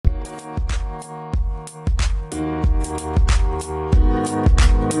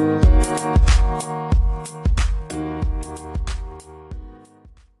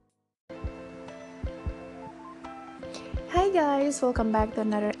guys, welcome back to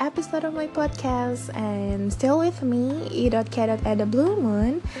another episode of my podcast, and still with me, E.K. at the Blue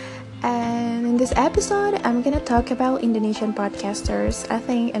Moon. And in this episode, I'm gonna talk about Indonesian podcasters. I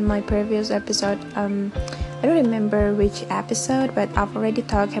think in my previous episode, I don't remember which episode, but I've already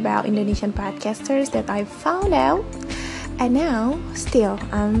talked about Indonesian podcasters that I found out, and now still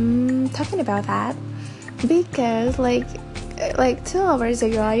I'm talking about that because like 2 hours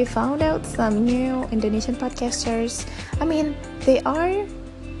ago I found out some new Indonesian podcasters. I mean, they are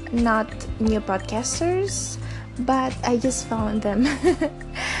not new podcasters, but I just found them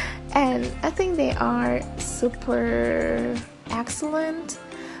and I think they are super excellent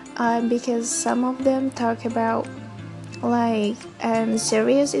because some of them talk about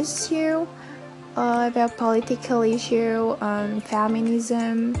serious issue, about political issue,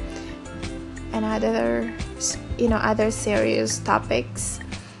 feminism and other serious topics,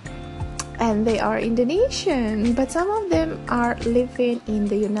 and they are Indonesian, but some of them are living in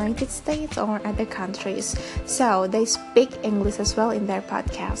the United States or other countries, so they speak English as well in their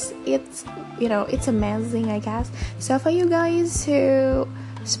podcast. It's amazing, I guess. So for you guys who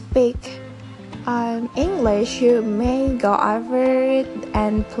speak English, you may go over it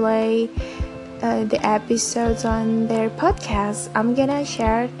and play the episodes on their podcast. I'm gonna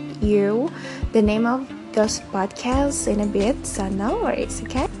share you the name of those podcasts in a bit, so no worries,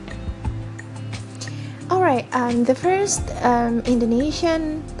 okay? Alright, the first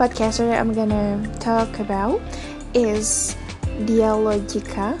Indonesian podcaster I'm gonna talk about is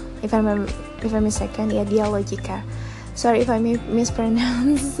Dialogica. If I'm mistaken, Dialogica. Sorry if I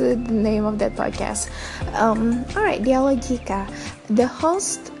mispronounce the name of that podcast. Alright, Dialogica. The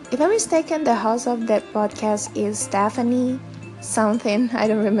host, if I'm mistaken, the host of that podcast is Stephanie something. I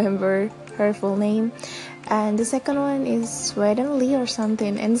don't remember her full name. And the second one is Sweden Lee or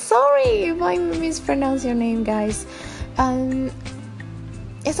something. And sorry if I mispronounce your name, guys.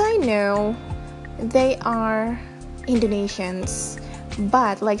 As I know, they are Indonesians,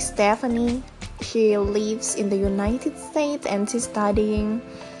 but like Stephanie, she lives in the United States and she's studying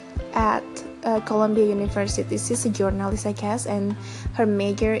at Columbia University. She's a journalist, I guess, and her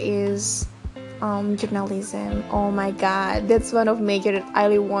major is journalism. Oh my god, that's one of major that I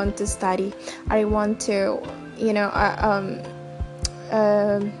really want to study. I want to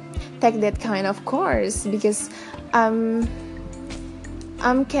take that kind of course because I'm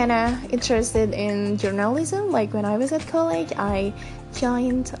kinda interested in journalism. Like when I was at college, I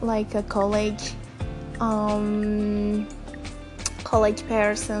joined like a college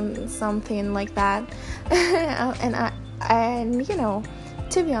person, something like that. and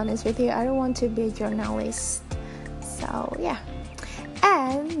to be honest with you, I don't want to be a journalist. So yeah.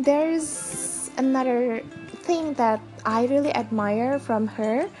 And there's another thing that I really admire from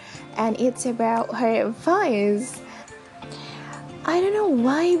her, and it's about her voice. I don't know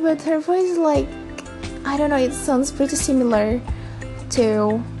why, but her voice, it sounds pretty similar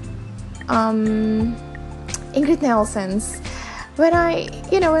to Ingrid Nelson's. When I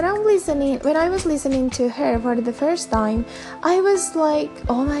was listening to her for the first time, I was like,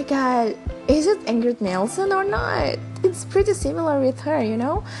 oh my god, is it Ingrid Nelson or not? It's pretty similar with her,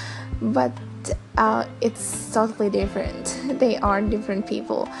 but it's totally different. They are different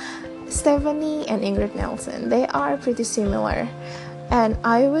people. Stephanie and Ingrid Nelson, they are pretty similar. And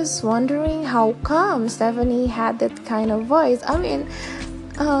I was wondering how come Stephanie had that kind of voice. I mean,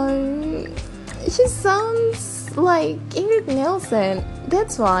 she sounds like Ingrid Nelsson.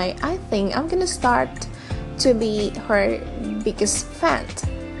 That's why I think I'm gonna start to be her biggest fan.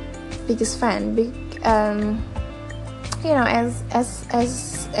 As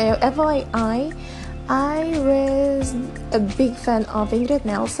FYI, I was a big fan of Ingrid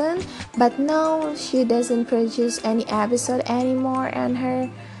Nelsson, but now she doesn't produce any episode anymore on her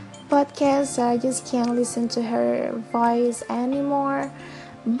podcast, so I just can't listen to her voice anymore.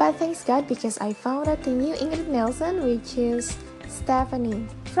 But thanks God, because I found out the new Ingrid Nelsson, which is Stephanie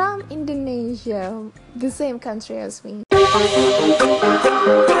from Indonesia, the same country as me.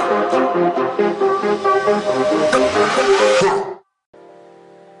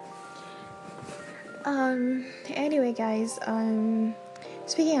 Anyway, guys,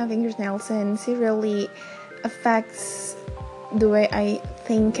 speaking of Ingrid Nelsson, she really affects the way I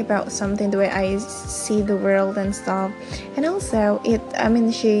think about something, the way I see the world and stuff. And also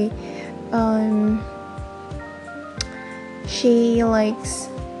she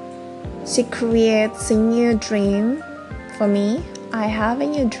creates a new dream for me. I have a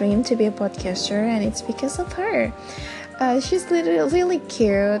new dream to be a podcaster, and it's because of her. She's really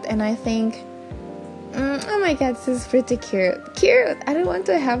cute, and I think oh my god, she's pretty cute. I don't want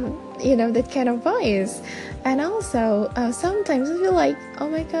to have that kind of voice. And also sometimes I feel like, oh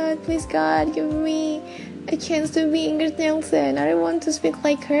my god, please God, give me a chance to be Ingrid Nilsson. I don't want to speak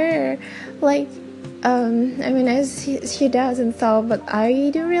like her, like as she does and stuff. But I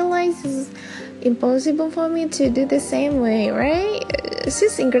do realize it's impossible for me to do the same way, right?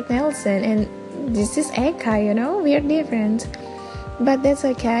 She's Ingrid Nilsson and this is Eka, we are different. But that's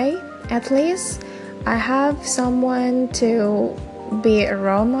okay. At least I have someone to be a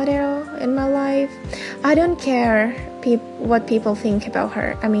role model in my life. I don't care what people think about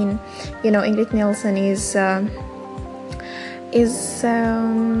her. Ingrid Nilsson is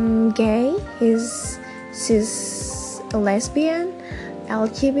gay. She's a lesbian,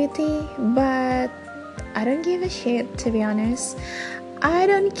 LGBT, but I don't give a shit, to be honest. I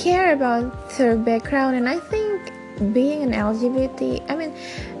don't care about her background, and I think being an LGBT,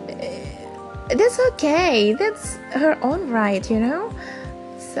 that's okay. That's her own right, So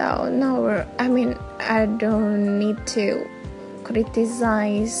no, I don't need to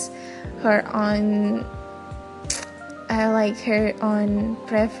criticize her on her own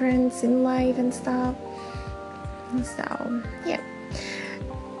preference in life and stuff. So yeah.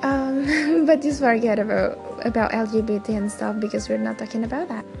 But just forget about LGBT and stuff because we're not talking about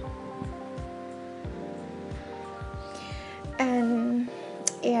that. And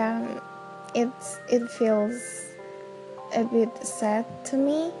yeah, it feels a bit sad to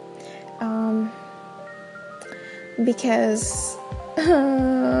me, because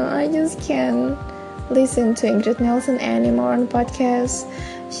I just can't listen to Ingrid Nilsson anymore on podcasts.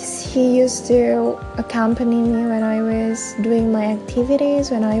 She used to accompany me when I was doing my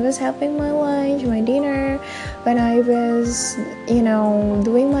activities, when I was helping my lunch, my dinner, when I was,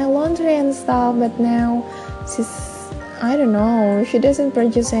 doing my laundry and stuff. But now I don't know, she doesn't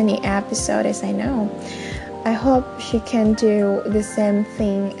produce any episode, as I know. I hope she can do the same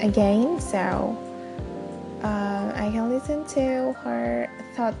thing again, so I can listen to her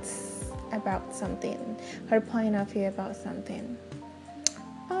thoughts about something, her point of view about something.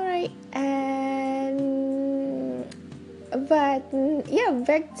 Alright,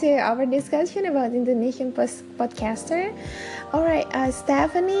 back to our discussion about Indonesian podcaster. Alright,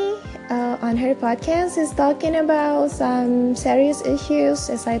 Stephanie on her podcast is talking about some serious issues,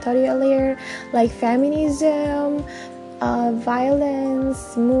 as I told you earlier, like feminism,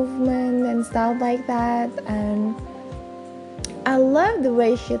 violence, movement, and stuff like that. And I love the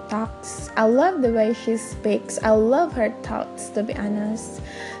way she talks. I love the way she speaks. I love her thoughts, to be honest.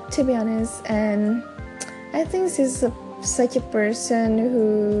 And I think she's such a person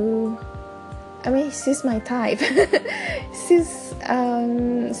who, she's my type.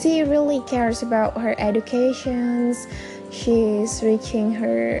 She really cares about her educations. She's reaching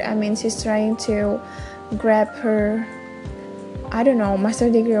her, she's trying to grab her,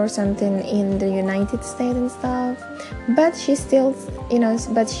 master degree or something in the United States and stuff. But she still,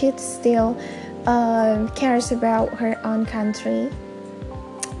 cares about her own country,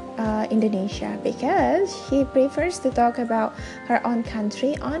 Indonesia, because she prefers to talk about her own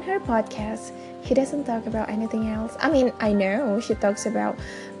country on her podcast. She doesn't talk about anything else. I know she talks about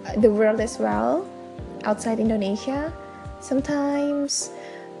the world as well, outside Indonesia sometimes,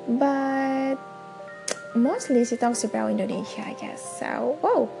 but mostly she talks about Indonesia, I guess. So,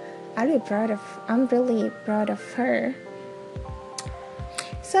 I'm really proud of her.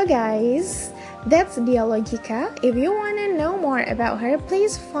 So guys, that's Dialogica. If you want to know more about her,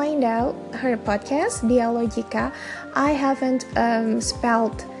 please find out her podcast, Dialogica. I haven't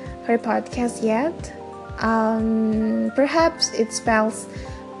spelled her podcast yet. Perhaps it spells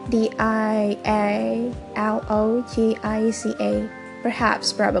Dialogica.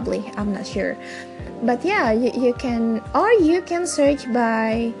 Perhaps, probably, I'm not sure. But yeah, you can search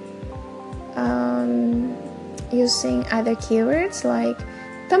by using other keywords like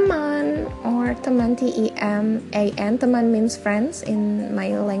teman or teman, TEMAN. Teman means friends in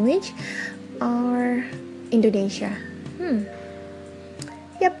my language, or Indonesia.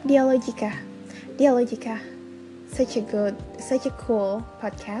 Yep, Dialogica. Such a cool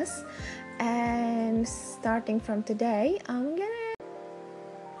podcast. And starting from today, oh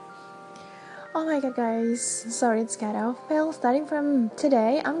my god, guys, sorry it's cut off. Well, starting from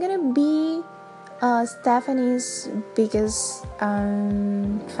today, I'm gonna be Stephanie's biggest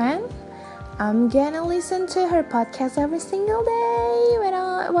fan. I'm gonna listen to her podcast every single day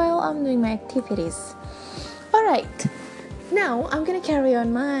while I'm doing my activities. Alright, now I'm gonna carry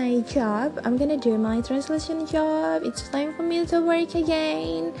on my job. I'm gonna do my translation job. It's time for me to work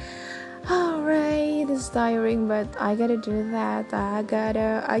again. Alright, it's tiring, but I gotta do that. I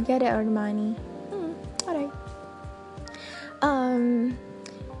gotta earn money. Alright.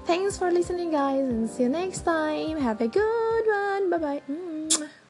 Thanks for listening, guys, and see you next time. Have a good one. Bye bye.